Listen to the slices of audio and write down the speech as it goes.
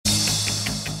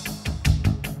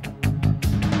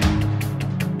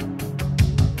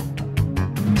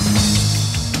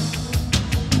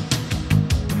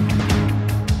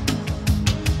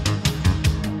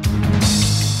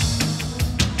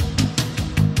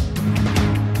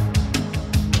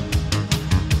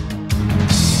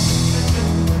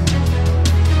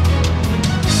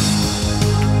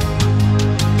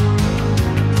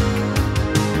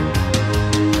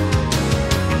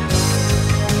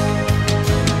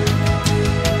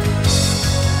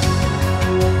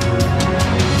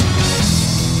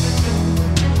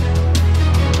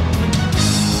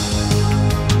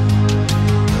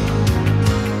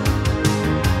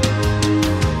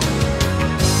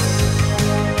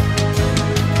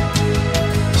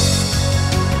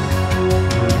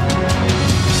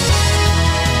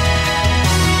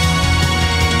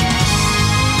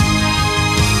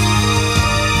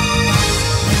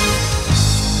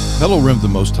Hello, Rim of the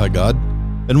Most High God,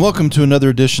 and welcome to another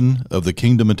edition of the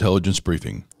Kingdom Intelligence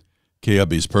Briefing.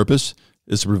 KIB's purpose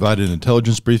is to provide an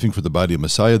intelligence briefing for the body of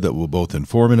Messiah that will both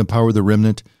inform and empower the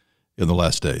remnant in the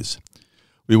last days.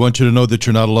 We want you to know that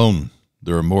you're not alone.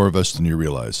 There are more of us than you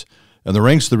realize, and the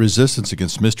ranks of the resistance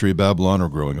against Mystery Babylon are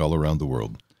growing all around the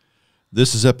world.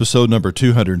 This is episode number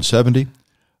 270.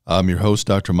 I'm your host,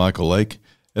 Dr. Michael Lake,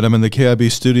 and I'm in the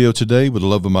KIB studio today with the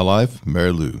love of my life,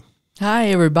 Mary Lou. Hi,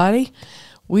 everybody.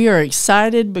 We are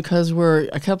excited because we're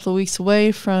a couple of weeks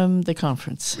away from the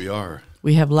conference. We are.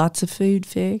 We have lots of food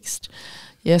fixed.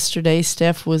 Yesterday,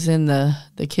 Steph was in the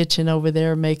kitchen over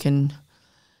there making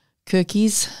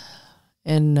cookies,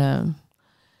 and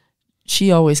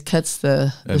she always cuts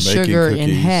the sugar in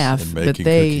half, but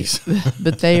they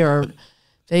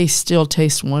still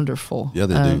taste wonderful. Yeah,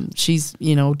 they do. She's,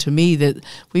 to me, that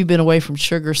we've been away from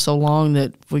sugar so long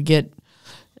that if we get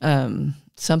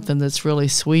something that's really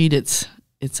sweet,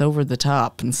 it's over the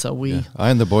top, and so we. Yeah.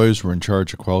 I and the boys were in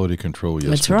charge of quality control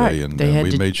yesterday, that's right. And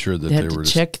we made sure that they were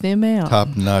check them out.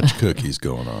 Top-notch cookies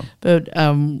going on. But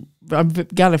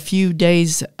I've got a few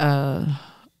days of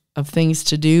things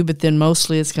to do, but then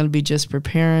mostly it's going to be just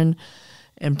preparing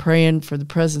and praying for the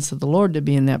presence of the Lord to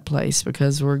be in that place,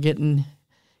 because we're getting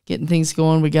things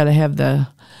going. We got to have the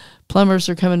plumbers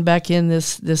are coming back in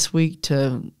this week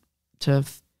to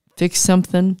fix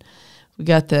something. We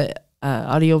got the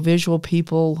audio-visual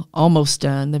people almost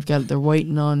done. They're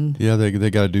waiting on. Yeah,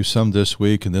 they got to do some this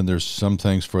week, and then there's some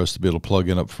things for us to be able to plug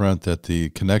in up front that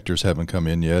the connectors haven't come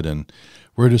in yet, and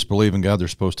we're just believing God they're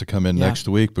supposed to come in next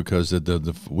week, because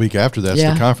the week after that's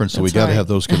the conference, so we got to have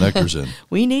those connectors in.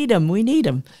 We need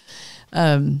them.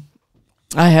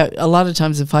 I have a lot of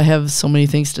times, if I have so many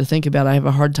things to think about, I have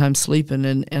a hard time sleeping,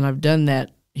 and I've done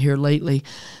that here lately.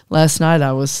 Last night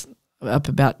I was up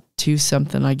about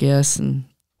 2-something, I guess, and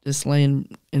just laying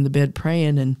in the bed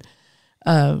praying,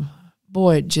 and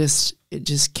boy, it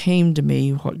just came to me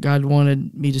what God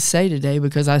wanted me to say today,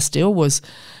 because I still was,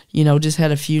 just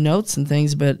had a few notes and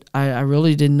things, but I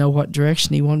really didn't know what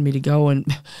direction He wanted me to go. And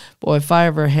boy, if I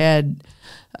ever had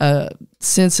a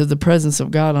sense of the presence of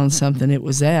God on something, it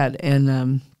was that.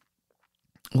 And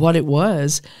what it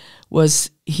was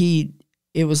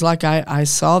it was like I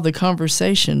saw the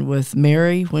conversation with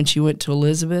Mary when she went to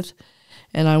Elizabeth.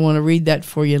 And I want to read that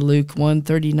for you, Luke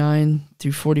 1:39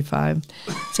 through 45.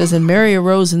 It says, "And Mary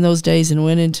arose in those days and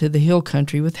went into the hill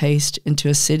country with haste into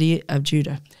a city of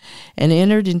Judah, and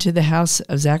entered into the house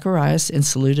of Zacharias and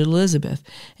saluted Elizabeth.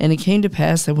 And it came to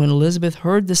pass that when Elizabeth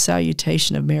heard the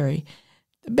salutation of Mary,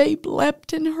 the babe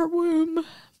leapt in her womb.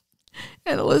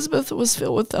 And Elizabeth was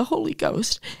filled with the Holy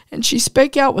Ghost, and she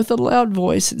spake out with a loud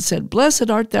voice, and said, Blessed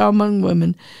art thou among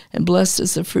women, and blessed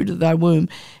is the fruit of thy womb.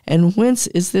 And whence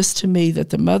is this to me, that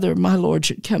the mother of my Lord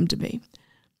should come to me?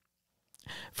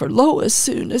 For lo, as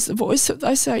soon as the voice of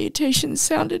thy salutation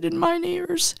sounded in mine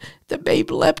ears, the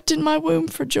babe leapt in my womb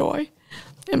for joy.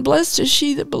 And blessed is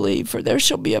she that believed, for there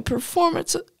shall be a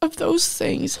performance of those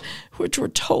things which were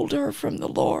told her from the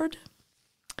Lord."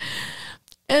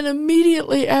 And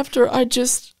immediately after I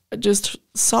just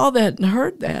saw that and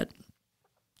heard that,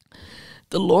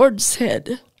 the Lord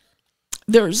said,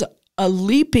 there's a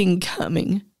leaping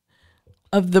coming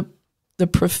of the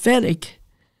prophetic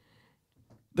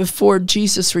before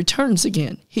Jesus returns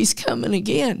again. He's coming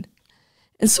again.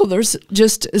 And so there's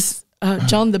just as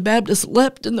John the Baptist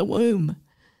leapt in the womb,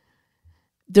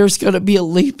 there's going to be a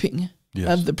leaping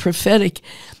of the prophetic.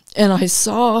 And I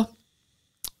saw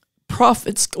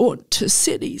prophets going to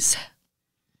cities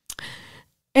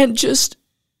and just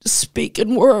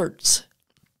speaking words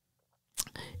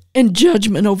and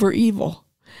judgment over evil.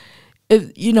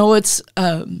 It's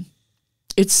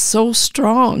so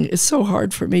strong. It's so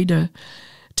hard for me to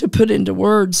put into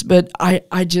words, but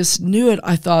I just knew it.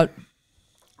 I thought,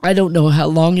 I don't know how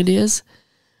long it is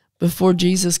before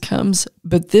Jesus comes,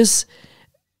 but this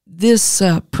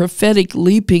prophetic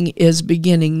leaping is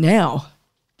beginning now.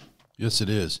 Yes, it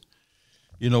is.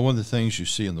 One of the things you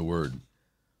see in the Word,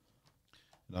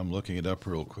 and I'm looking it up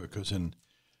real quick, because in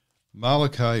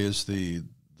Malachi is the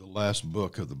last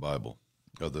book of the Bible,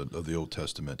 of the Old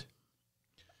Testament.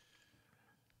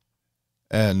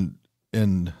 And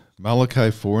in Malachi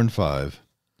 4 and 5,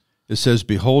 it says,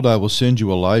 "Behold, I will send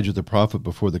you Elijah the prophet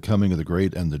before the coming of the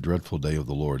great and the dreadful day of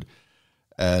the Lord."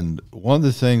 And one of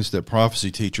the things that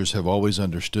prophecy teachers have always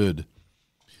understood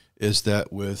is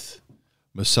that with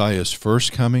Messiah's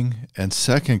first coming and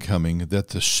second coming, that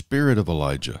the spirit of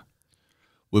Elijah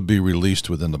would be released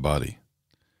within the body.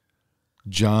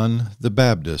 John the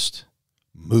Baptist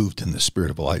moved in the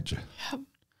spirit of Elijah.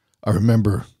 I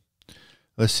remember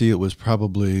let's see, it was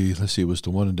probably, it was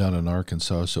the one down in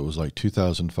Arkansas, so it was like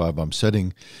 2005. I'm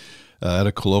sitting at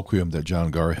a colloquium that John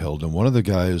Garr held, and one of the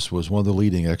guys was one of the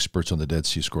leading experts on the Dead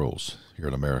Sea Scrolls here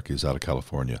in America. He's out of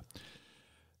California.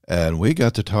 And we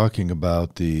got to talking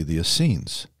about the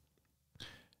Essenes.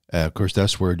 And of course,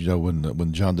 that's where,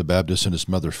 when John the Baptist and his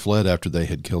mother fled after they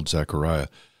had killed Zechariah,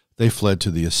 they fled to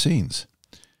the Essenes.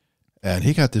 And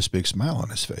he got this big smile on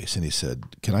his face, and he said,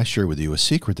 "Can I share with you a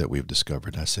secret that we've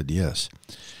discovered?" I said, "Yes."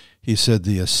 He said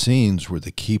the Essenes were the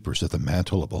keepers of the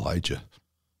mantle of Elijah.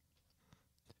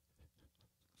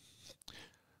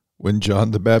 When John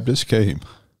the Baptist came,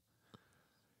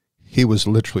 he was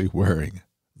literally wearing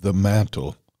the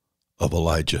mantle of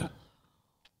Elijah.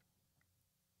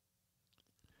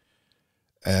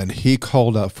 And he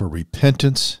called out for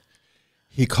repentance.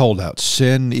 He called out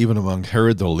sin, even among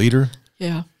Herod the leader.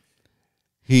 Yeah.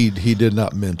 He did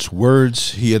not mince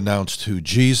words. He announced who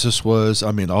Jesus was.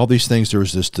 I mean, all these things. There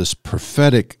was this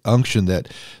prophetic unction that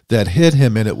hit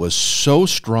him, and it was so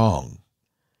strong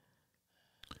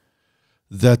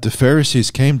that the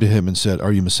Pharisees came to him and said,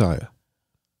 "Are you Messiah?"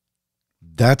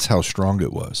 That's how strong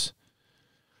it was,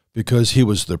 because he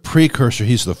was the precursor.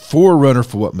 He's the forerunner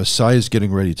for what Messiah is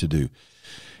getting ready to do.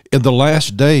 In the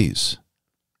last days,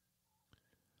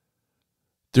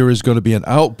 there is going to be an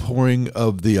outpouring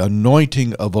of the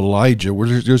anointing of Elijah, where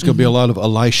there's going to be a lot of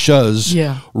Elishas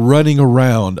running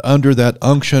around under that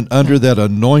unction, under that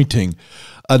anointing,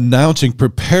 announcing,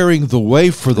 preparing the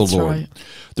way for the Lord. Right.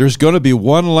 There's going to be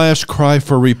one last cry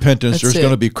for repentance. There's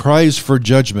going to be cries for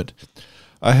judgment.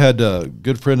 I had a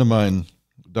good friend of mine,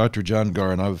 Dr. John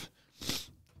Garr, and I've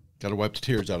got to wipe the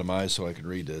tears out of my eyes so I can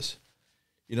read this.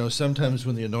 Sometimes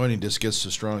when the anointing just gets so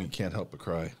strong, you can't help but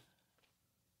cry.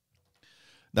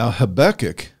 Now,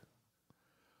 Habakkuk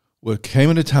came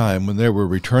at a time when they were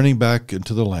returning back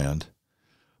into the land,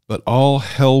 but all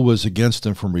hell was against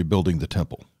them from rebuilding the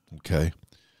temple, okay?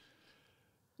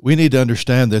 We need to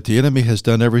understand that the enemy has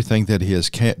done everything that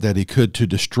he could to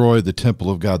destroy the temple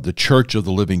of God, the church of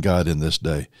the living God in this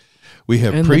day. We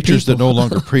have preachers that no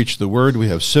longer preach the word. We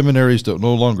have seminaries that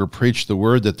no longer preach the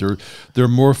word, that they're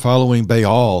more following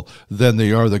Baal than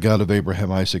they are the God of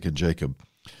Abraham, Isaac, and Jacob.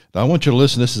 Now, I want you to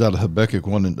listen. This is out of Habakkuk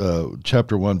 1,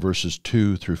 chapter 1, verses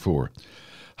 2 through 4.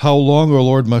 "How long, O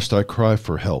Lord, must I cry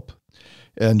for help,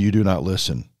 and you do not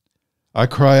listen? I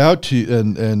cry out to you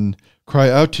and cry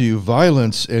out to you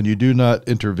violence, and you do not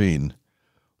intervene.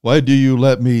 Why do you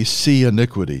let me see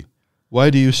iniquity? Why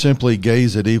do you simply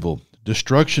gaze at evil?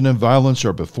 Destruction and violence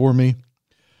are before me.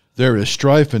 There is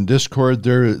strife and discord.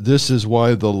 This is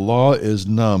why the law is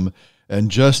numb, and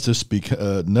justice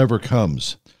never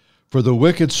comes. For the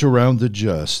wicked surround the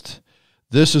just.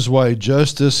 This is why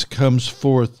justice comes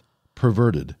forth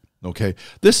perverted." Okay,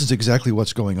 this is exactly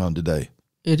what's going on today.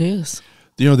 It is.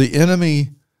 The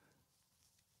enemy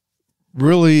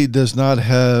really does not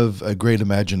have a great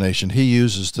imagination. He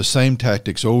uses the same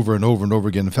tactics over and over and over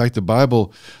again. In fact, the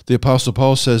Bible, the Apostle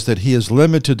Paul says that he is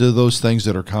limited to those things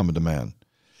that are common to man.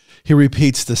 He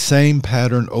repeats the same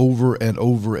pattern over and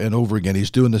over and over again.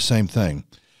 He's doing the same thing.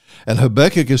 And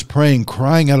Habakkuk is praying,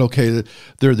 crying out, okay,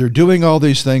 they're doing all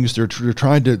these things. They're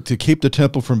trying to keep the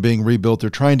temple from being rebuilt. They're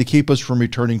trying to keep us from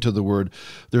returning to the word.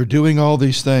 They're doing all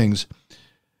these things.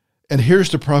 And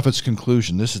here's the prophet's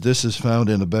conclusion. This is found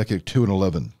in Habakkuk 2 and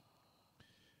 11.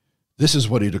 This is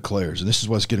what he declares, and this is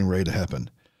what's getting ready to happen.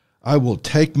 "I will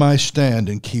take my stand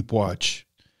and keep watch,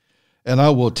 and I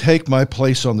will take my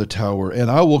place on the tower, and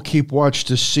I will keep watch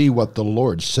to see what the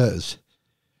Lord says,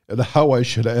 and how I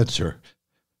should answer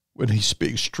when he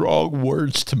speaks strong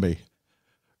words to me."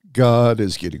 God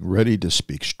is getting ready to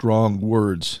speak strong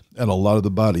words, and a lot of the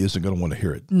body isn't going to want to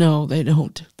hear it. No, they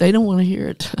don't. They don't want to hear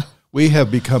it. We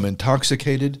have become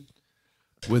intoxicated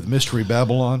with Mystery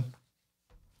Babylon,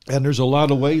 and there's a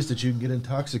lot of ways that you can get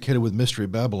intoxicated with Mystery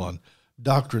Babylon,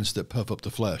 doctrines that puff up the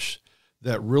flesh,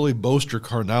 that really boast your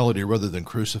carnality rather than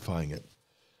crucifying it.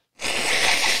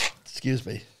 Excuse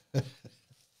me.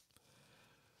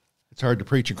 It's hard to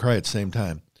preach and cry at the same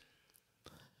time.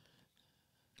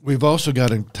 We've also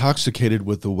got intoxicated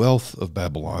with the wealth of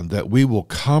Babylon that we will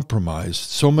compromise.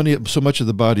 So much of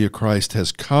the body of Christ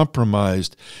has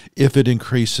compromised if it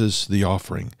increases the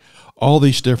offering. All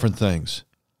these different things.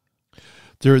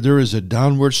 There is a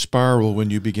downward spiral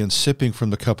when you begin sipping from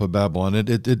the cup of Babylon.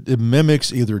 It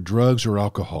mimics either drugs or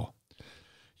alcohol.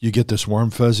 You get this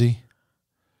warm fuzzy.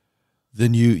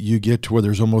 Then you get to where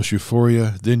there's almost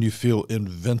euphoria. Then you feel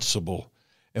invincible.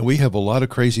 And we have a lot of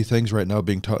crazy things right now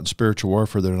being taught in spiritual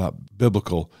warfare that are not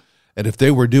biblical. And if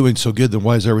they were doing so good, then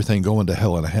why is everything going to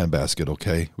hell in a handbasket,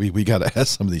 okay? We got to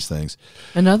ask some of these things.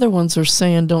 And other ones are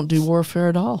saying don't do warfare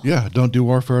at all. Yeah, don't do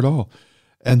warfare at all.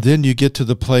 And then you get to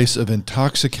the place of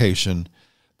intoxication.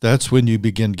 That's when you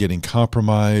begin getting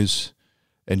compromise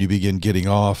and you begin getting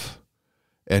off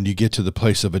and you get to the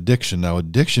place of addiction. Now,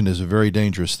 addiction is a very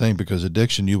dangerous thing because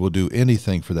addiction, you will do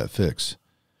anything for that fix,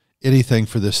 anything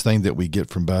for this thing that we get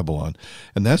from Babylon.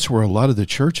 And that's where a lot of the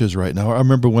church is right now. I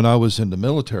remember when I was in the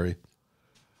military,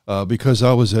 because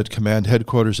I was at Command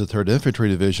Headquarters of 3rd Infantry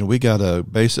Division, we got a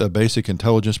basic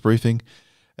intelligence briefing.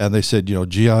 And they said,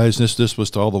 GIs, this was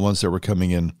to all the ones that were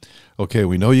coming in. Okay,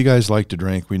 we know you guys like to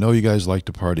drink. We know you guys like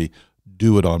to party.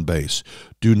 Do it on base.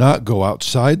 Do not go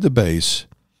outside the base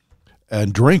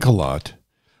and drink a lot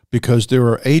because there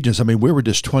are agents. I mean, we were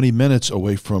just 20 minutes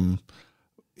away from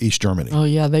East Germany. Oh,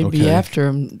 yeah, they'd be after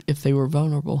them if they were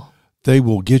vulnerable. They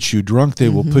will get you drunk. They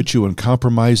will put you in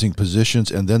compromising positions,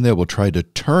 and then they will try to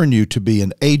turn you to be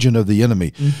an agent of the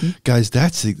enemy. Guys,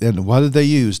 and what did they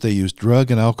use? They used drug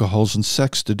and alcohols and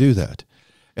sex to do that.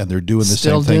 And they're doing the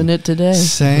same thing. Still doing it today.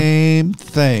 Same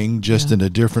thing, just in a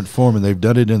different form, and they've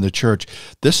done it in the church.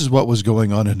 This is what was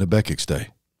going on in Habakkuk's day.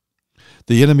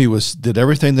 The enemy did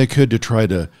everything they could to try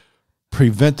to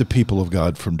prevent the people of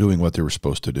God from doing what they were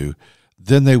supposed to do.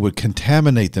 Then they would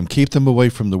contaminate them, keep them away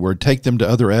from the word, take them to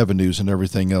other avenues and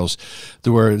everything else.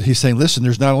 Where he's saying, listen,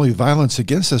 there's not only violence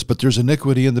against us, but there's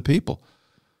iniquity in the people.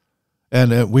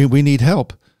 And we need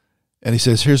help. And he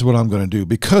says, here's what I'm going to do.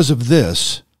 Because of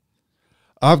this,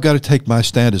 I've got to take my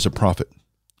stand as a prophet.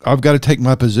 I've got to take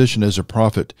my position as a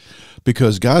prophet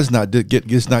because God's not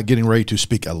getting ready to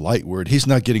speak a light word. He's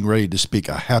not getting ready to speak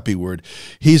a happy word.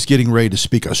 He's getting ready to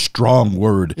speak a strong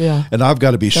word. Yeah. And I've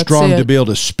got to be strong to be able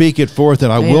to speak it forth,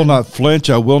 and I will not flinch.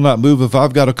 I will not move. If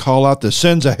I've got to call out the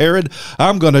sins of Herod,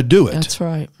 I'm going to do it. That's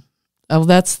right. Oh,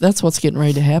 that's what's getting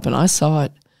ready to happen. I saw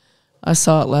it. I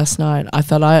saw it last night. I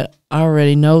thought I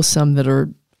already know some that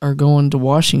are going to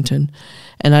Washington,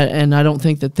 and I don't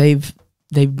think that they've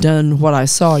done what I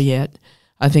saw yet.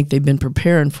 I think they've been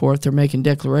preparing for it. They're making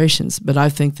declarations, but I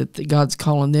think that God's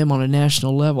calling them on a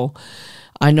national level.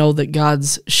 I know that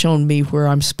God's shown me where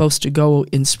I'm supposed to go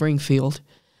in Springfield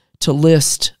to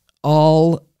list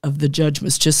all of the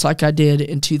judgments, just like I did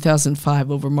in 2005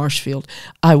 over Marshfield.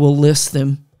 I will list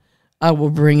them. I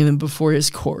will bring them before his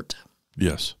court.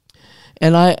 Yes.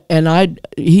 And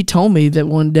he told me that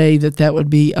one day that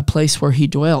would be a place where he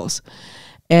dwells.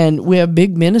 And we have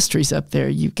big ministries up there.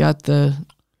 You've got the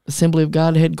Assembly of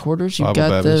God headquarters. You've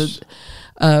got Baptist.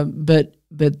 But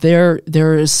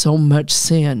there is so much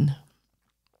sin.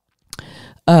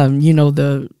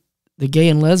 The gay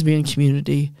and lesbian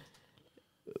community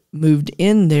moved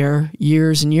in there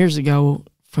years and years ago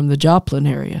from the Joplin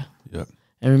area. Yep.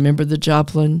 And remember the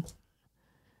Joplin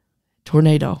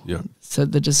tornado? Yep.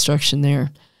 Said the destruction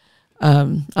there.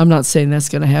 I'm not saying that's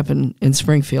going to happen in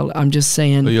Springfield. I'm just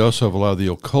saying. But you also have a lot of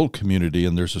the occult community,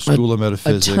 and there's a school of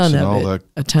metaphysics and all that.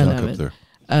 A ton of it. There.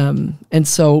 And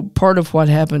so part of what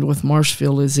happened with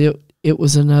Marshfield is it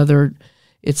was another.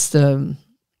 It's the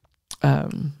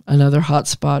another hot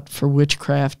spot for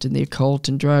witchcraft and the occult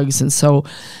and drugs, and so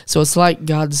it's like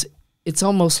it's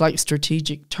almost like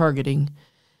strategic targeting.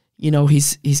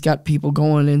 He's got people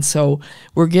going, and so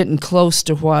we're getting close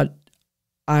to what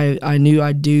I knew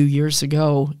I'd do years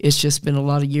ago. It's just been a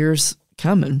lot of years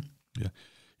coming.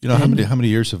 Yeah. How many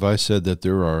years have I said that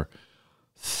there are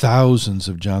thousands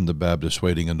of John the Baptist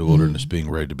waiting in the wilderness being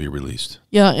ready to be released?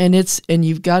 Yeah, and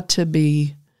you've got to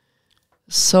be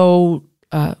so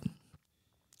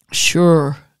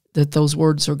sure that those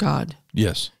words are God.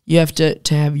 Yes. You have to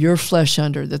have your flesh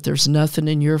under, that there's nothing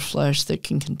in your flesh that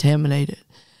can contaminate it.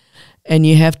 And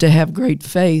you have to have great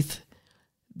faith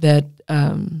that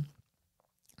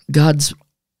God's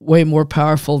way more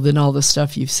powerful than all the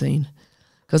stuff you've seen.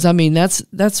 Because,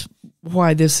 that's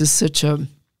why this is such a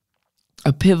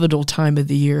pivotal time of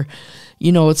the year.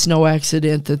 It's no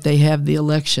accident that they have the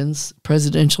elections,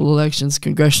 presidential elections,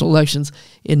 congressional elections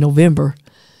in November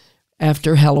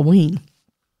after Halloween,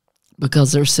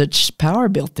 because there's such power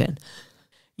built in.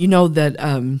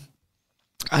 That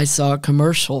I saw a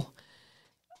commercial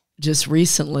just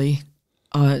recently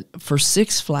for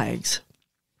Six Flags.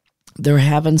 They're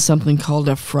having something called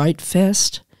a Fright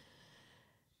Fest.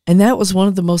 And that was one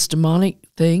of the most demonic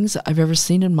things I've ever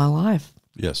seen in my life.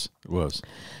 Yes, it was.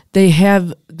 They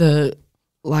have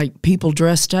people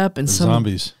dressed up and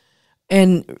zombies.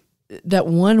 And that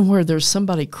one where there's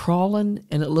somebody crawling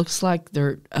and it looks like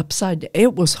they're upside down.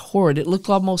 It was horrid. It looked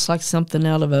almost like something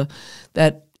out of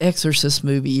that Exorcist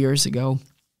movie years ago.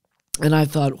 And I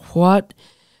thought,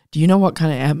 do you know what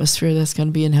kind of atmosphere that's going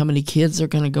to be and how many kids are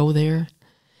going to go there?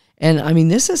 And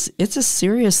it's a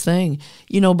serious thing,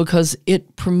 because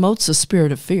it promotes a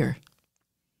spirit of fear.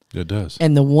 It does.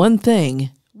 And the one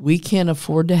thing we can't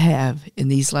afford to have in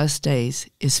these last days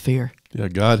is fear. Yeah,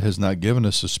 God has not given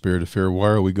us a spirit of fear. Why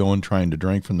are we going trying to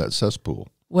drink from that cesspool?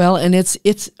 Well, and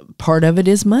it's part of it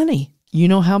is money. You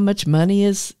know how much money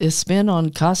is spent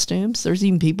on costumes? There's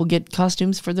even people get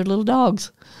costumes for their little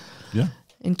dogs. Yeah.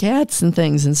 And cats and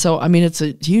things. And so, I mean, it's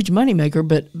a huge moneymaker,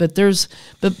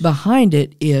 but behind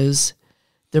it is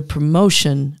the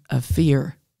promotion of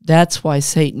fear. That's why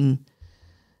Satan,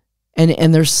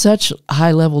 and there's such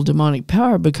high-level demonic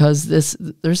power because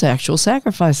there's actual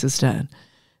sacrifices done.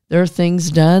 There are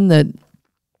things done that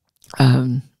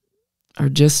are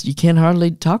just, you can't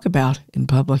hardly talk about in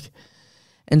public.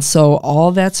 And so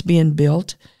all that's being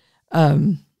built. But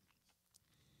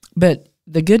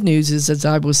the good news is, as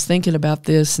I was thinking about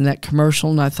this and that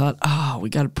commercial, and I thought, we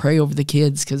got to pray over the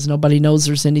kids because nobody knows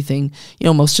there's anything,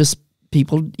 most just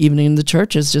people, even in the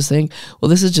churches, just think, well,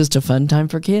 this is just a fun time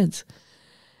for kids.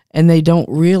 And they don't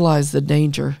realize the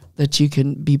danger that you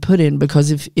can be put in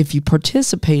because if you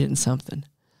participate in something.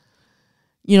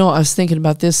 I was thinking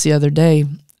about this the other day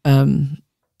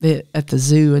at the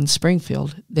zoo in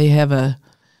Springfield. They have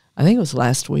I think it was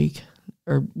last week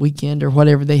or weekend or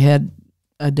whatever, they had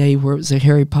a day where it was a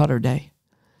Harry Potter day.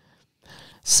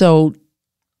 So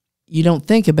you don't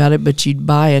think about it, but you'd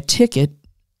buy a ticket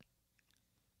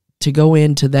to go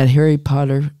into that Harry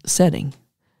Potter setting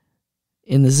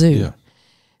in the zoo. Yeah.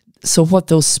 So what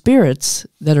those spirits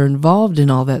that are involved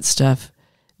in all that stuff,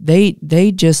 they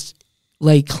just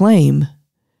lay claim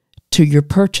to your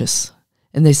purchase.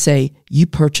 And they say, you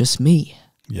purchased me.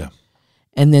 Yeah.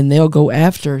 And then they'll go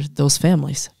after those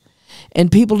families. And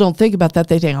people don't think about that.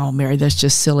 They think, oh, Mary, that's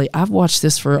just silly. I've watched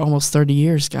this for almost 30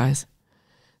 years, guys.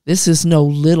 This is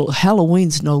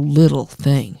Halloween's no little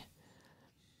thing.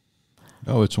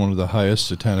 Oh, it's one of the highest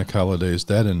satanic holidays,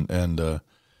 that and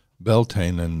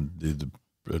Beltane and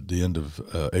the end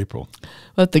of April.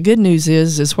 But the good news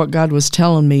is what God was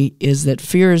telling me is that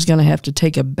fear is going to have to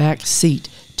take a back seat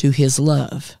to his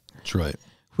love. That's right.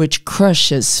 Which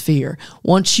crushes fear.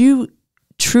 Once you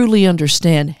truly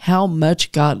understand how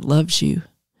much God loves you,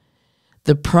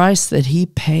 the price that he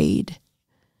paid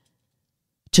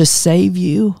to save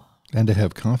you. And to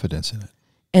have confidence in it.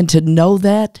 And to know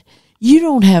that, you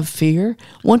don't have fear.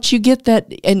 Once you get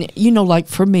that, and like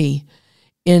for me,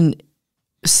 in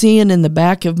seeing in the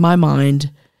back of my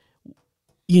mind,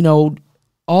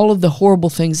 all of the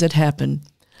horrible things that happen,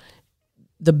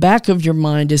 the back of your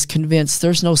mind is convinced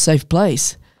there's no safe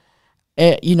place.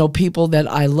 People that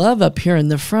I love up here in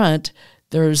the front,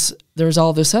 there's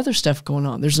all this other stuff going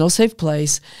on. There's no safe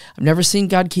place. I've never seen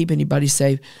God keep anybody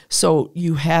safe. So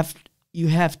you have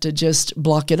to just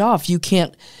block it off. You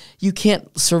can't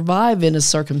survive in a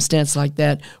circumstance like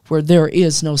that where there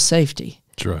is no safety.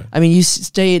 That's right. I mean, you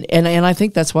stay and I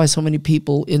think that's why so many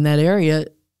people in that area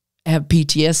have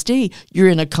PTSD. You're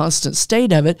in a constant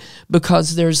state of it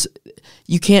because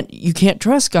you can't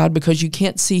trust God because you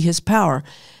can't see his power.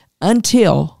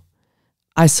 Until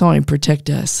I saw him protect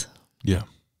us. Yeah.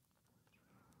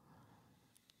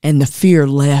 And the fear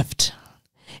left.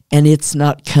 And it's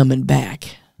not coming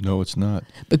back. No, it's not.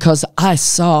 Because I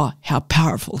saw how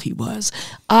powerful he was.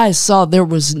 I saw there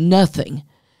was nothing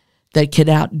that could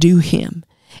outdo him.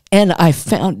 And I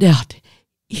found out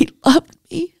he loved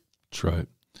me. That's right.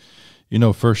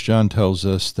 1 John tells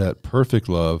us that perfect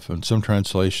love, and some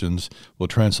translations will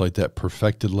translate that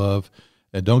perfected love.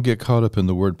 And don't get caught up in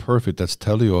the word perfect. That's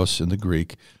teleos in the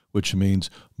Greek, which means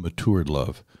matured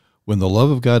love. When the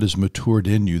love of God is matured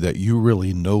in you, that you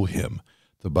really know him,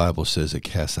 the Bible says it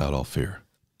casts out all fear.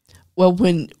 Well,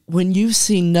 when you've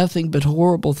seen nothing but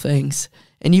horrible things,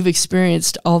 and you've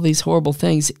experienced all these horrible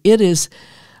things, it is,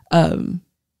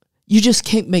 you just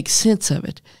can't make sense of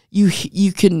it.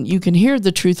 You can hear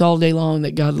the truth all day long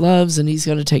that God loves and he's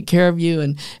going to take care of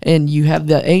you and you have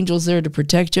the angels there to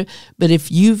protect you. But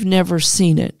if you've never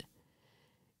seen it,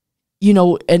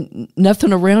 and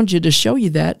nothing around you to show you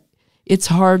that, it's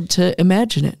hard to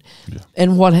imagine it. Yeah.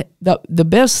 And what the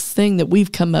best thing that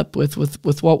we've come up with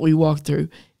what we walked through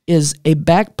is a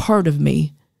back part of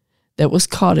me that was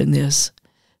caught in this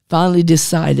finally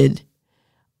decided,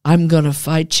 I'm going to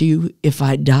fight you. If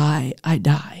I die, I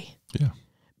die. Yeah.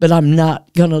 But I'm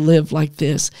not going to live like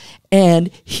this.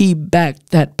 And he backed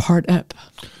that part up.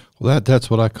 Well, that's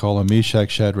what I call a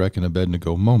Meshach, Shadrach, and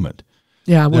Abednego moment.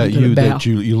 Yeah, I wouldn't going to bow. That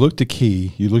you look the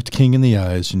king in the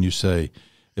eyes, and you say,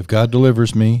 if God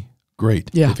delivers me,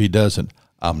 great. Yeah. If he doesn't,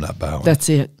 I'm not bowing. That's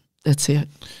it.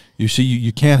 You see,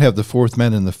 you can't have the fourth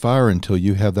man in the fire until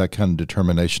you have that kind of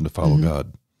determination to follow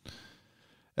God.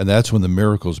 And that's when the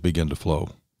miracles begin to flow.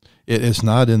 It's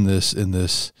not in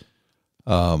this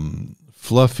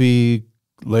fluffy,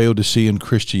 Laodicean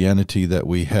Christianity that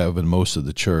we have in most of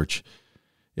the church.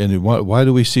 And why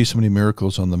do we see so many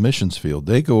miracles on the missions field?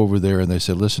 They go over there and they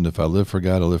say, listen, if I live for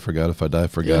God, I live for God. If I die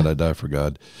for God, I die for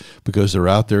God. Because they're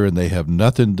out there and they have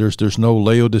nothing. There's no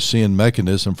Laodicean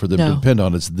mechanism for them to depend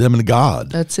on. It's them and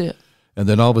God. That's it. And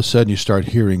then all of a sudden you start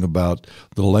hearing about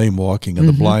the lame walking and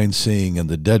the blind seeing and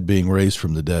the dead being raised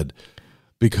from the dead,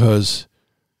 because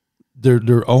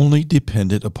they're only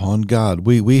dependent upon God.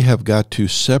 We have got to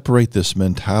separate this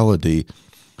mentality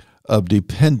of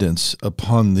dependence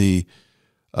upon the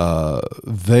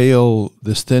veil,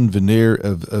 this thin veneer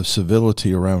of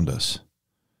civility around us,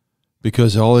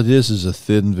 because all it is a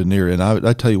thin veneer. And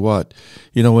I tell you what,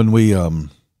 when we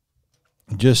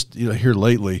just here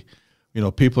lately,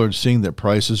 people are seeing that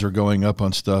prices are going up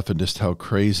on stuff and just how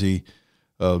crazy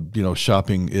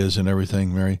shopping is and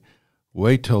everything. Mary,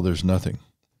 wait till there's nothing.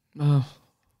 Oh.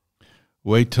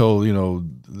 Wait till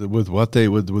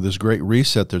with this great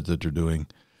reset that they're doing.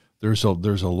 There's a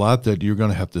lot that you're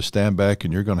going to have to stand back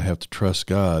and you're going to have to trust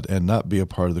God and not be a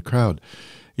part of the crowd.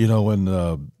 When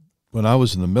I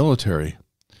was in the military,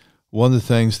 one of the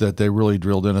things that they really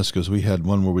drilled in us, because we had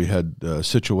one where we had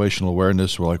situational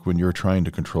awareness, like when you're trying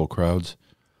to control crowds,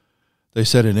 they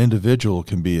said an individual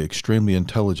can be extremely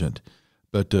intelligent,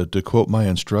 but to quote my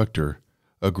instructor,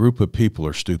 a group of people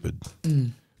are stupid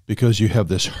because you have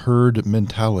this herd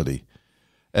mentality.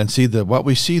 And see, what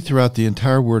we see throughout the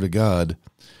entire Word of God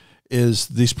is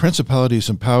these principalities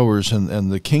and powers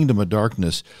and the kingdom of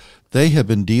darkness, they have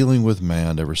been dealing with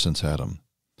man ever since Adam.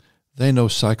 They know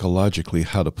psychologically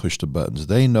how to push the buttons.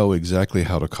 They know exactly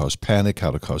how to cause panic,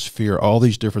 how to cause fear, all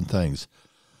these different things.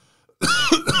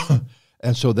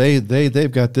 And so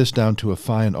they've got this down to a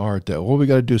fine art that all we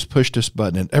got to do is push this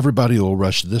button and everybody will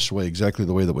rush this way, exactly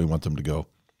the way that we want them to go,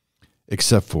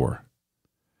 except for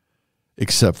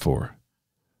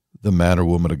the man or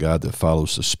woman of God that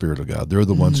follows the Spirit of God. They're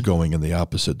the ones going in the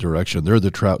opposite direction. They're the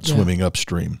trout swimming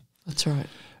upstream. That's right.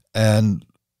 And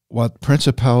what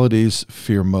principalities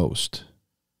fear most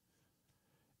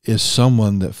is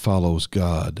someone that follows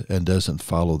God and doesn't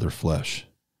follow their flesh.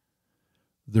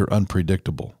 They're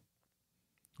unpredictable.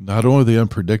 Not only are they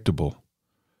unpredictable,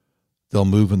 they'll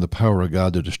move in the power of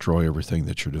God to destroy everything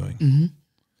that you're doing. Mm-hmm.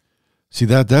 See,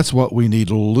 that's what we need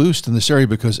loosed in this area,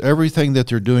 because everything that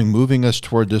they're doing, moving us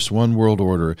toward this one world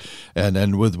order,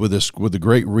 and with the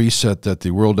great reset that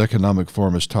the World Economic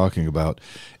Forum is talking about,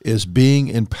 is being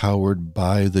empowered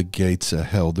by the gates of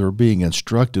hell. They're being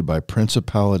instructed by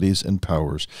principalities and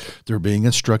powers. They're being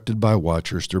instructed by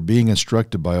watchers. They're being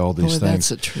instructed by all these things. That's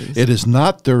the truth. It is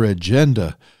not their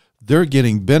agenda. They're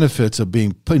getting benefits of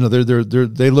being,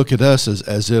 they look at us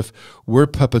as if we're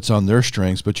puppets on their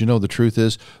strings, but the truth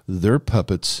is they're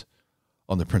puppets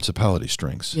on the principality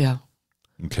strings. Yeah.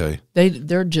 Okay.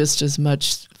 They're just as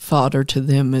much fodder to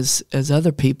them as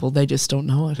other people. They just don't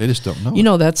know it. They just don't know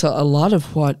it. That's a lot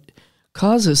of what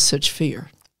causes such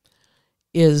fear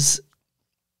is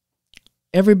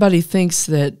everybody thinks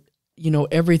that,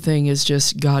 everything is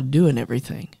just God doing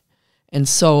everything. And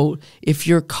so if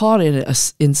you're caught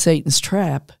in Satan's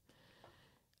trap,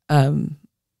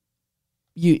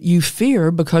 you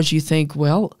fear because you think,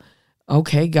 well,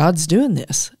 okay, God's doing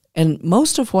this. And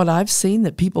most of what I've seen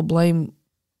that people blame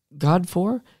God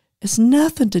for is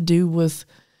nothing to do with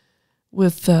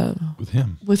him.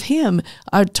 With him.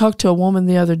 I talked to a woman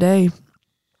the other day,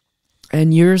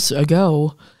 and years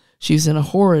ago, she was in a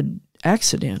horrid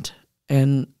accident,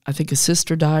 and I think a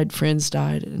sister died, friends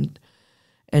died,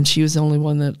 and she was the only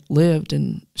one that lived.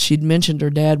 And she'd mentioned her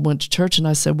dad went to church, and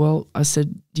I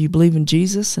said, do you believe in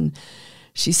Jesus? And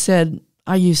she said,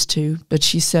 I used to, but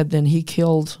she said then he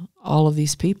killed all of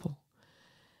these people.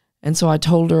 And so I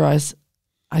told her,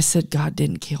 I said, God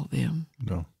didn't kill them.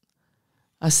 No.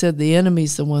 I said, the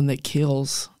enemy's the one that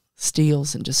kills,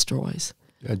 steals, and destroys.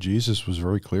 Yeah, Jesus was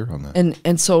very clear on that.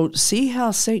 And so see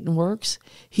how Satan works?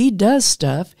 He does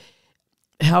stuff,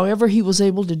 however he was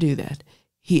able to do that.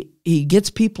 He gets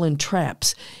people in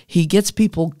traps. He gets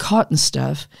people caught in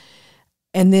stuff,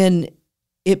 and then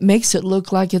it makes it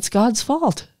look like it's God's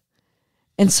fault.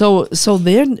 And so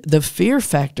then the fear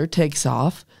factor takes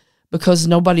off because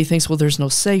nobody thinks, well, there's no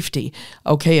safety.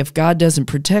 Okay, if God doesn't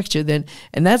protect you, then,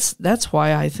 and that's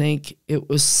why I think it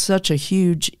was such a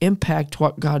huge impact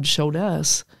what God showed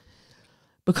us,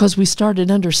 because we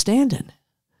started understanding.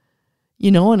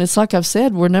 And it's like I've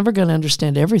said, we're never going to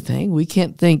understand everything. We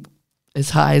can't think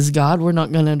as high as God. We're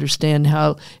not going to understand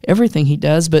how everything he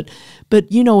does. But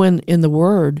in the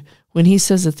Word, when he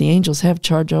says that the angels have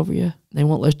charge over you, they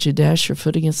won't let you dash your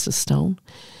foot against a stone.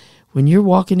 When you're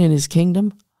walking in his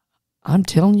kingdom, I'm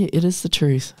telling you, it is the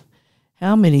truth.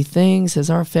 how many things has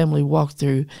our family walked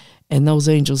through, and those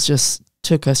angels just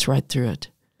took us right through it.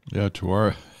 Yeah, to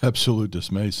our absolute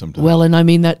dismay sometimes. Well, and I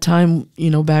mean that time,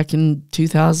 back in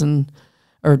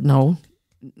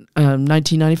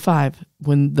 1995,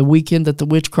 when the weekend that the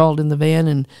witch crawled in the van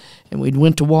and we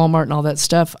went to Walmart and all that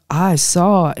stuff, I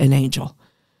saw an angel.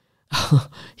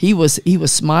 He was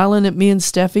smiling at me and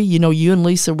Steffi. You and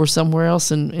Lisa were somewhere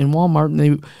else in Walmart, and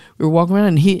we were walking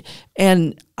around,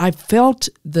 and I felt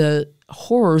the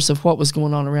horrors of what was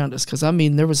going on around us, because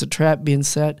there was a trap being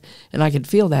set, and I could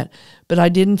feel that, but I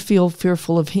didn't feel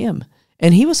fearful of him,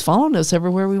 and he was following us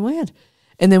everywhere we went.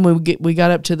 And then when we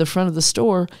got up to the front of the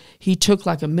store, he took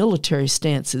like a military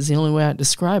stance, is the only way I'd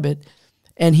describe it,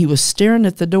 and he was staring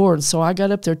at the door. And so I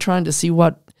got up there trying to see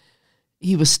what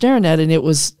he was staring at, and it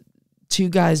was two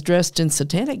guys dressed in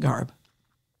satanic garb.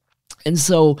 And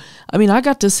so, I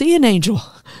got to see an angel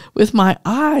with my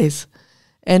eyes,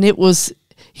 and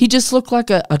he just looked like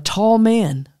a tall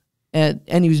man, and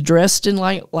he was dressed in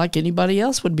like anybody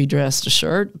else would be dressed, a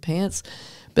shirt, pants,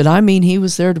 but he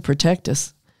was there to protect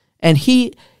us. And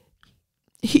he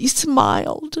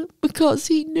smiled because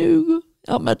he knew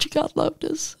how much God loved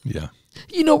us. Yeah.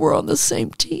 We're on the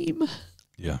same team.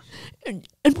 Yeah. And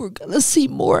we're going to see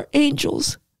more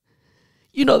angels.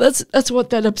 That's what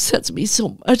that upsets me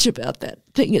so much about that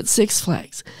thing at Six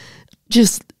Flags.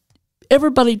 Just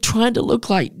everybody trying to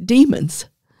look like demons.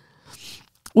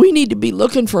 We need to be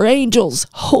looking for angels,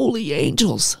 holy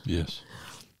angels. Yes.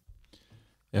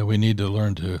 And we need to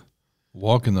learn to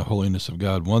walk in the holiness of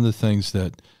God. One of the things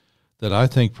that I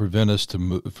think prevent us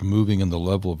from moving in the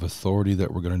level of authority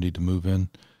that we're going to need to move in,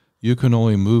 you can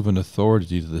only move in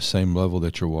authority to the same level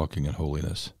that you're walking in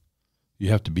holiness. You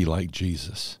have to be like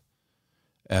Jesus.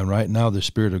 And right now the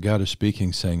Spirit of God is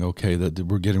speaking, saying, okay, that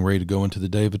we're getting ready to go into the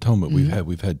Day of Atonement. Mm-hmm.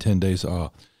 We've had 10 days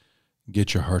off.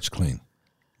 Get your hearts clean.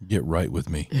 Get right with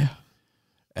me. Yeah.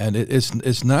 And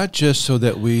it's not just so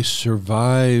that we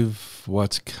survive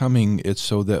what's coming. It's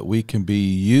so that we can be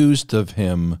used of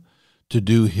Him to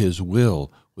do His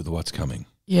will with what's coming.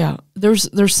 Yeah. There's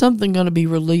something going to be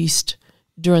released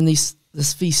during this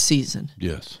feast season.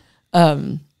 Yes.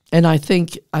 And I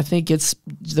think it's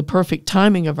the perfect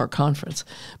timing of our conference,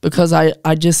 because I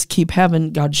just keep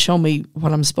having God show me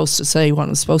what I'm supposed to say, what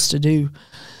I'm supposed to do.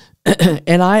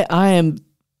 And I am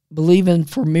believing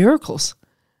for miracles.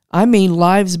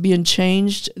 Lives being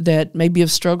changed that maybe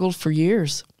have struggled for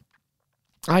years.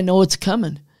 I know it's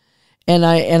coming. And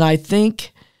I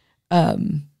think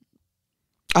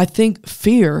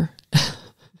fear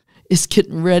is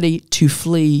getting ready to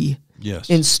flee. Yes.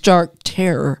 In stark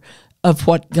terror of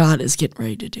what God is getting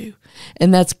ready to do.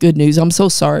 And that's good news. I'm so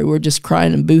sorry. We're just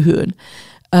crying and boo-hooing.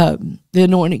 The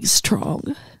anointing is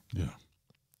strong. Yeah.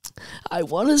 I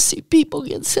want to see people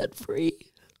get set free.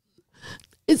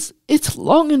 It's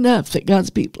long enough that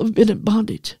God's people have been in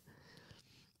bondage.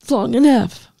 It's long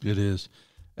enough. It is.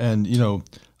 And,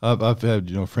 I've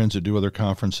had, friends that do other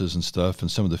conferences and stuff,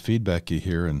 and some of the feedback you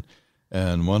hear, and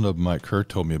one of them, Mike Kurt,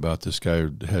 told me about this guy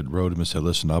who had wrote him and said,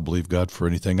 listen, I believe God for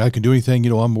anything. I can do anything.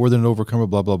 I'm more than an overcomer,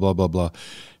 blah, blah, blah, blah, blah.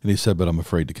 And he said, but I'm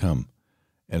afraid to come.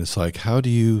 And it's like, how do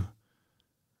you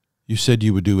said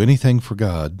you would do anything for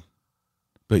God,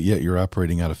 but yet you're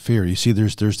operating out of fear. You see,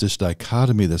 there's this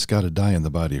dichotomy that's got to die in the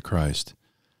body of Christ.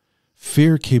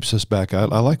 Fear keeps us back. I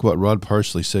like what Rod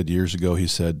Parsley said years ago. He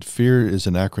said, fear is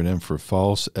an acronym for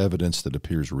false evidence that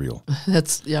appears real. I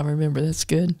remember. That's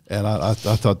good. And I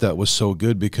thought that was so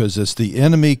good, because it's the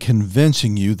enemy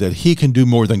convincing you that he can do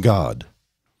more than God.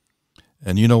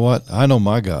 And you know what? I know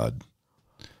my God.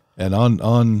 And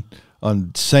on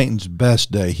Satan's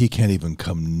best day, he can't even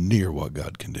come near what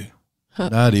God can do.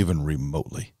 Not even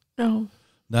remotely. No.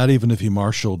 Not even if he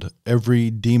marshaled every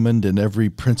demon and every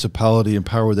principality and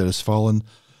power that has fallen,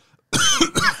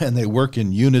 and they work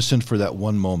in unison for that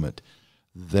one moment.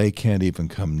 They can't even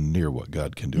come near what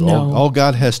God can do. No. All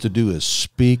God has to do is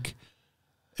speak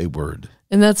a word.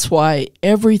 And that's why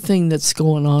everything that's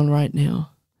going on right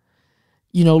now,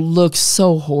 looks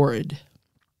so horrid.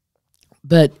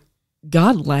 But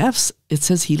God laughs. It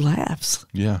says He laughs.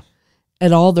 Yeah.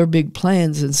 At all their big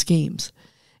plans and schemes.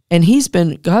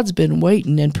 And God's been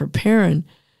waiting and preparing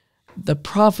the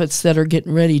prophets that are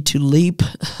getting ready to leap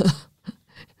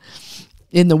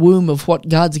in the womb of what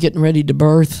God's getting ready to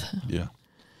birth. Yeah.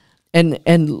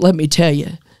 And let me tell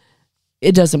you,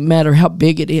 it doesn't matter how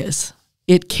big it is.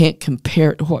 It can't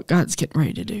compare to what God's getting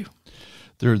ready to do.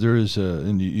 There is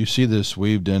and you see this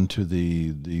weaved into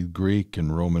the Greek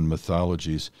and Roman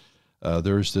mythologies.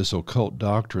 There's this occult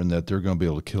doctrine that they're going to be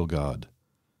able to kill God.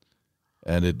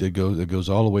 And it goes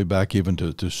all the way back even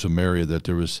to Samaria, that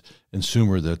there was in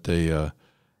Sumer that they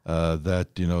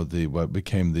that, what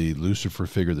became the Lucifer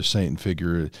figure, the Satan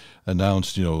figure,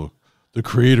 announced, the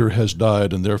Creator has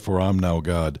died and therefore I'm now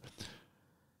God.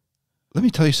 Let me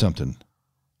tell you something.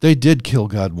 They did kill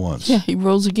God once. Yeah, he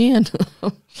rose again.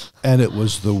 And it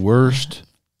was the worst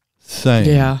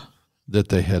thing that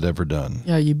they had ever done.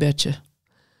 Yeah, you betcha.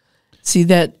 See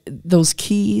those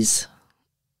keys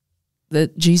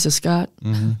that Jesus got,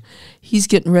 he's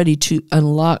getting ready to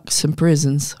unlock some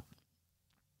prisons.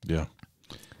 Yeah.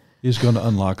 He's going to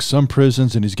unlock some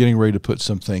prisons, and he's getting ready to put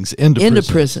some things into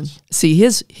prison. See,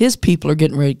 his people are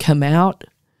getting ready to come out.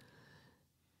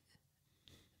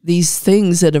 These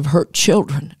things that have hurt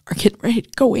children are getting ready to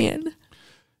go in.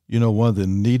 One of the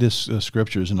neatest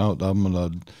scriptures, and I'm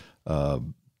going to,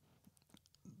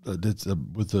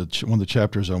 with one of the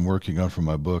chapters I'm working on for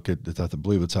my book, I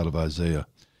believe it's out of Isaiah.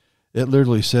 It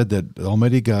literally said that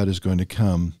Almighty God is going to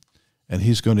come, and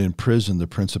he's going to imprison the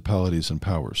principalities and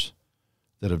powers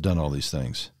that have done all these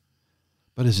things.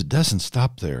 But as it doesn't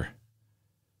stop there,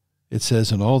 it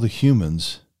says, and all the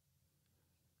humans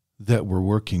that were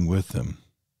working with them,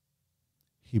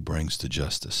 he brings to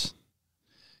justice.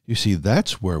 You see,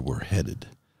 that's where we're headed.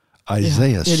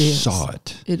 Isaiah saw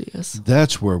it. It is.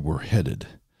 That's where we're headed.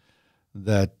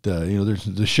 That,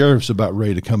 the sheriff's about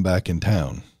ready to come back in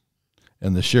town,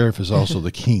 and the sheriff is also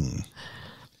the king.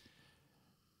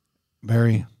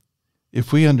 Mary,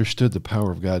 if we understood the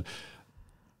power of God,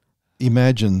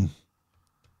 imagine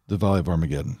the Valley of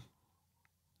Armageddon.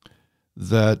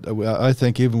 That I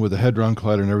think even with the Hadron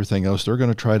Collider and everything else, they're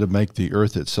going to try to make the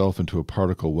Earth itself into a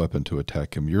particle weapon to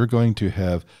attack him. You're going to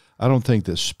have, I don't think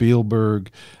that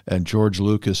Spielberg and George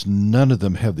Lucas, none of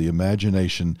them have the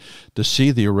imagination to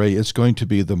see the array. It's going to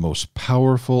be the most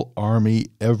powerful army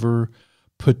ever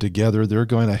put together. They're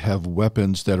going to have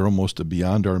weapons that are almost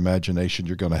beyond our imagination.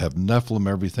 You're going to have Nephilim,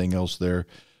 everything else there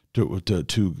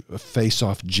to face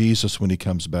off Jesus when he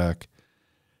comes back.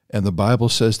 And the Bible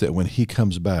says that when he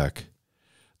comes back,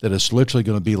 that it's literally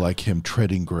going to be like him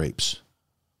treading grapes.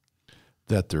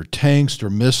 That their tanks,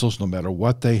 their missiles, no matter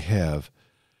what they have,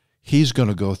 he's going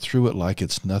to go through it like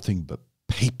it's nothing but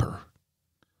paper.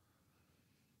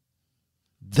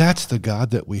 That's the God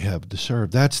that we have to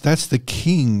serve. That's the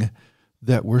king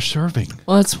that we're serving.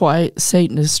 Well, that's why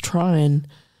Satan is trying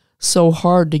so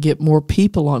hard to get more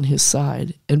people on his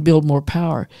side and build more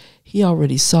power. He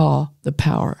already saw the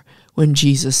power when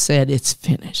Jesus said it's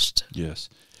finished. Yes.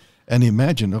 And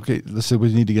imagine, okay, let's say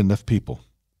we need to get enough people.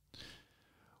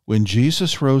 When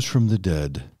Jesus rose from the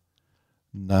dead,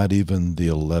 not even the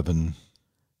 11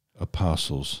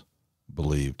 apostles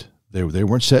believed. They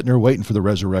weren't sitting there waiting for the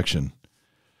resurrection.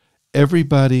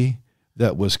 Everybody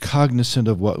that was cognizant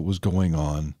of what was going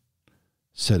on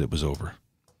said it was over.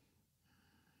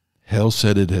 Hell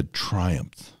said it had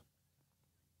triumphed.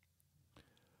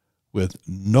 With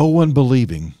no one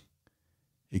believing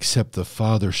except the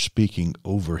Father speaking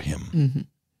over him. Mm-hmm.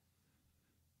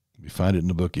 We find it in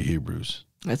the book of Hebrews.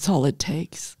 That's all it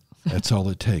takes. That's all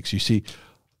it takes. You see,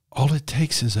 all it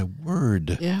takes is a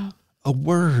word. Yeah. A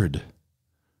word.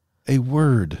 A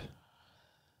word.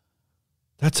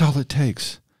 That's all it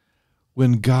takes.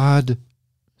 When God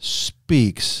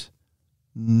speaks,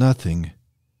 nothing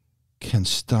can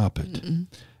stop it. Mm-mm.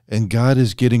 And God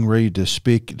is getting ready to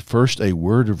speak first a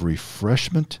word of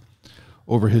refreshment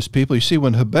over his people. You see,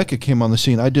 when Habakkuk came on the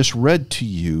scene, I just read to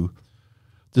you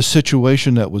the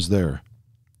situation that was there.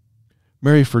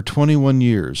 Mary, for 21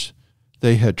 years,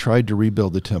 they had tried to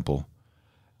rebuild the temple,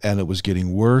 and it was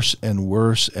getting worse and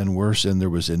worse and worse, and there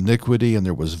was iniquity, and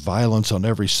there was violence on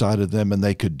every side of them, and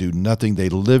they could do nothing. They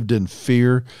lived in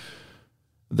fear.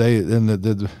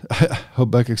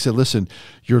 Habakkuk said, listen,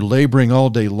 you're laboring all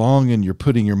day long and you're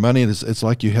putting your money in. It's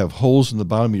like you have holes in the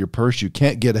bottom of your purse. You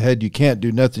can't get ahead. You can't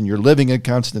do nothing. You're living in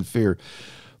constant fear.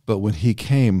 But when he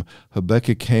came,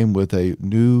 Habakkuk came with a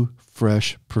new,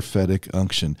 fresh, prophetic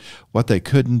unction. What they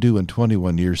couldn't do in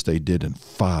 21 years, they did in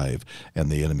 5, and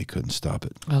the enemy couldn't stop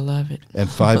it. I love it. And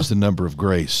 5's the number of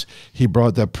grace. He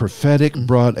brought the prophetic,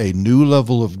 brought a new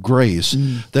level of grace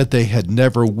that they had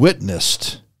never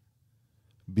witnessed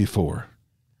before.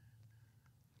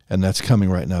 And that's coming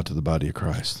right now to the body of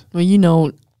Christ.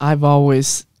 Well, I've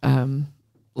always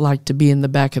liked to be in the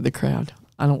back of the crowd.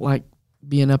 I don't like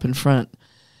being up in front.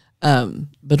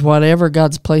 But whatever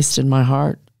God's placed in my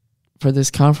heart for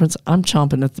this conference, I'm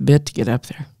chomping at the bit to get up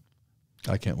there.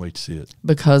 I can't wait to see it.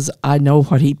 Because I know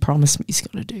what he promised me he's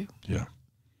going to do. Yeah.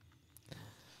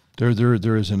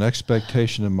 There is an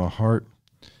expectation in my heart.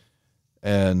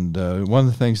 And one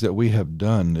of the things that we have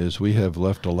done is we have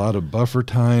left a lot of buffer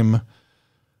time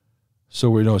So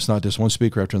we know it's not just one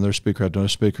speaker after another speaker after another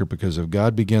speaker, because if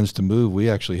God begins to move, we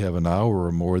actually have an hour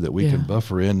or more that we can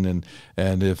buffer in,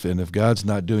 and if God's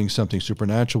not doing something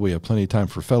supernatural, we have plenty of time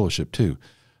for fellowship too.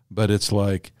 But it's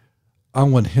like, I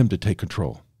want him to take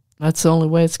control. That's the only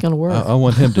way it's going to work. I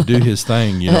want him to do his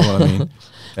thing, you know what I mean?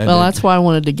 And well, that's why I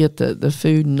wanted to get the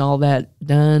food and all that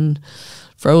done,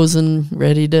 frozen,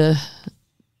 ready to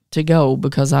go,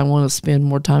 because I want to spend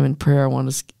more time in prayer. I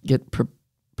want to get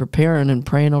preparing and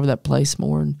praying over that place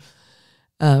more.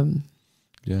 And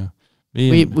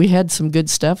we had some good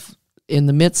stuff in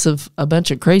the midst of a bunch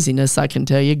of craziness, I can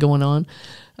tell you, going on.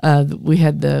 We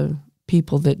had the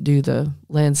people that do the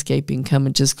landscaping come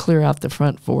and just clear out the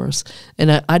front for us,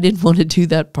 and I didn't want to do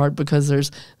that part because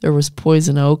there was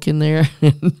poison oak in there,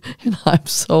 and I'm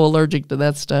so allergic to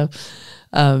that stuff.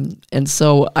 And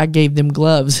so I gave them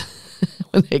gloves.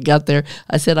 When they got there,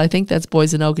 I said, I think that's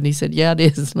poison oak. And he said, yeah, it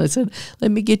is. And I said,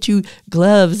 let me get you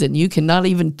gloves, and you cannot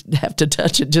even have to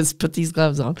touch it. Just put these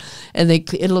gloves on. And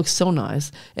it looks so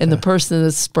nice. And the person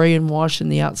that's spraying, washing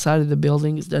the outside of the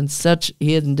building has done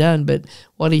he hadn't done, but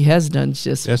what he has done is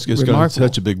just remarkable.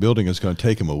 Such a big building, it's going to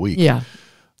take him a week. Yeah.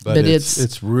 But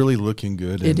it's really looking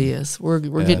good. It is. We're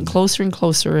getting closer and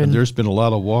closer. And there's been a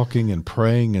lot of walking and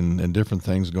praying and different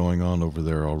things going on over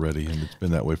there already, and it's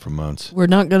been that way for months. We're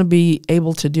not going to be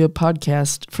able to do a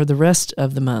podcast for the rest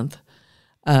of the month,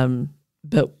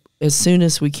 but as soon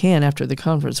as we can after the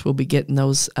conference, we'll be getting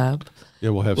those up.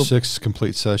 Yeah, we'll have 6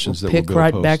 complete sessions we'll that we'll pick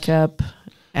right back up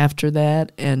after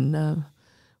that, and we'll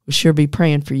sure be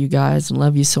praying for you guys and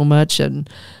love you so much. And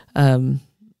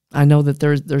I know that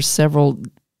there's several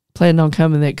planning on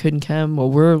coming that couldn't come.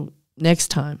 Well, we're next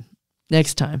time.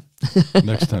 Next time,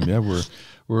 yeah,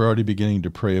 we're already beginning to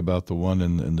pray about the one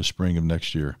in the spring of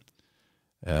next year,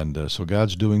 and so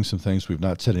God's doing some things. We've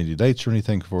not set any dates or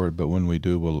anything for it, but when we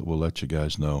do, we'll let you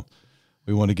guys know.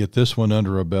 We want to get this one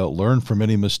under our belt, learn from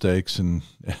any mistakes, and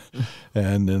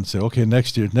then say, okay,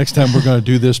 next time we're going to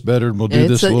do this better, and we'll do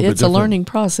this a little bit different. It's a learning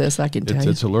process, I can tell you.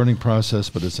 It's a learning process,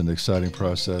 but it's an exciting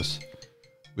process.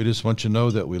 We just want you to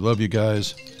know that we love you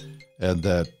guys, and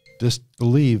that just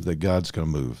believe that God's going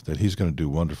to move, that he's going to do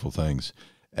wonderful things.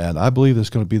 And I believe it's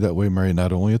going to be that way, Mary,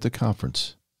 not only at the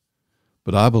conference,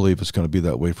 but I believe it's going to be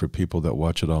that way for people that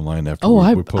watch it online after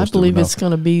we post it. I believe it's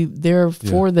going to be there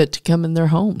for that to come in their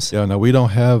homes. Yeah, now we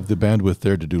don't have the bandwidth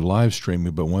there to do live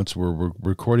streaming, but once we're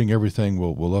recording everything,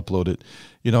 we'll upload it.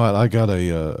 You know, I got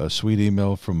a sweet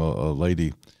email from a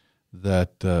lady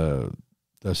that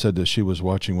said that she was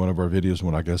watching one of our videos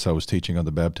when I guess I was teaching on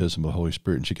the baptism of the Holy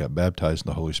Spirit, and she got baptized in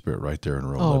the Holy Spirit right there in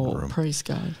her own living room. Oh, praise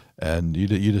God. And you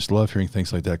just love hearing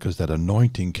things like that, because that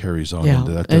anointing carries on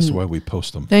into that. That's why we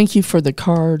post them. Thank you for the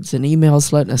cards and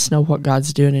emails letting us know what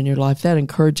God's doing in your life. That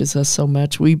encourages us so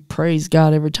much. We praise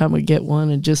God every time we get one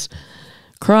and just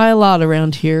cry a lot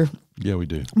around here. Yeah, we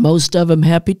do. Most of them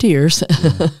happy tears.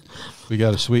 Yeah. We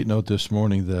got a sweet note this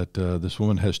morning that this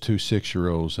woman has 2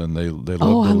 6-year-olds, and they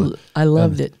love I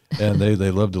loved it. And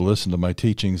they love to listen to my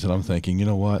teachings, and I'm thinking, you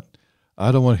know what?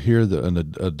 I don't want to hear an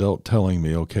adult telling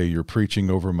me, okay, you're preaching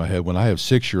over my head, when I have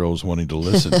 6-year-olds wanting to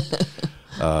listen.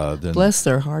 Then bless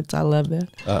their hearts. I love that.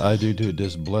 I do too. It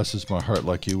just blesses my heart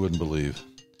like you wouldn't believe.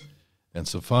 And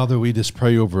so, Father, we just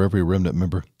pray over every remnant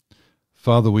member.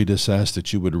 Father, we just ask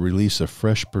that you would release a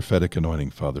fresh prophetic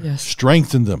anointing, Father. Yes.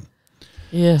 Strengthen them.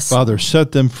 Yes. Father,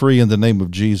 set them free in the name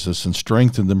of Jesus, and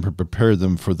strengthen them and prepare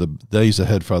them for the days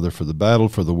ahead, Father, for the battle,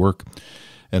 for the work,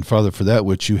 and, Father, for that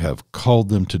which you have called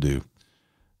them to do.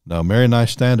 Now, Mary and I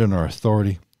stand in our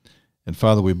authority, and,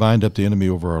 Father, we bind up the enemy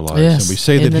over our lives, yes, and we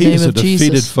say that he is a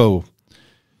defeated foe.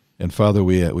 And, Father,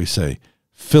 we say,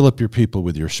 fill up your people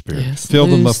with your Spirit. Yes. Fill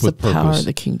them up with the power purpose. Of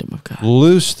the kingdom of God.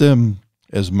 Loose them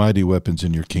as mighty weapons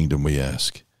in your kingdom, we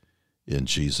ask. In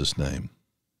Jesus' name.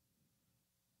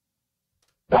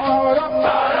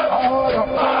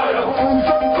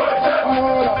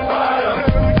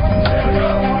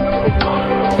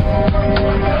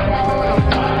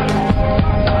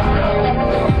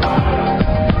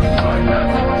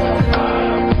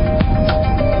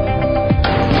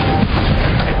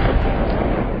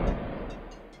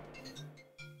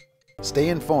 Stay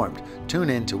informed. Tune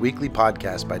in to weekly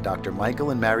podcasts by Dr.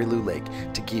 Michael and Mary Lou Lake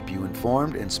to keep you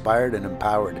informed, inspired, and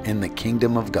empowered in the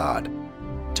kingdom of God.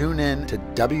 Tune in to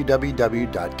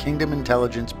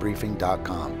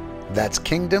www.kingdomintelligencebriefing.com. That's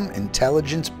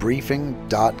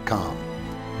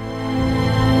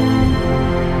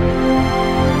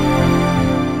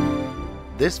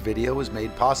kingdomintelligencebriefing.com. This video was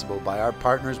made possible by our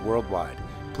partners worldwide.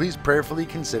 Please prayerfully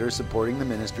consider supporting the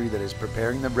ministry that is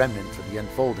preparing the remnant for the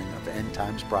unfolding of end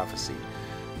times prophecy.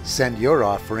 Send your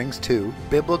offerings to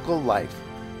Biblical Life,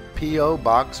 P.O.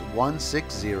 Box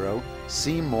 160,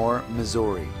 Seymour,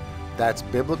 Missouri. That's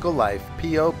Biblical Life,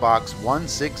 P.O. Box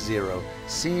 160,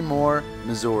 Seymour,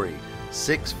 Missouri,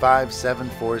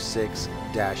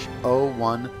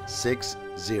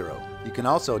 65746-0160. You can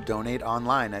also donate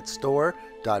online at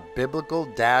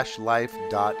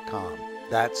store.biblical-life.com.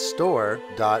 That's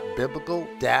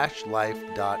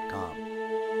store.biblical-life.com.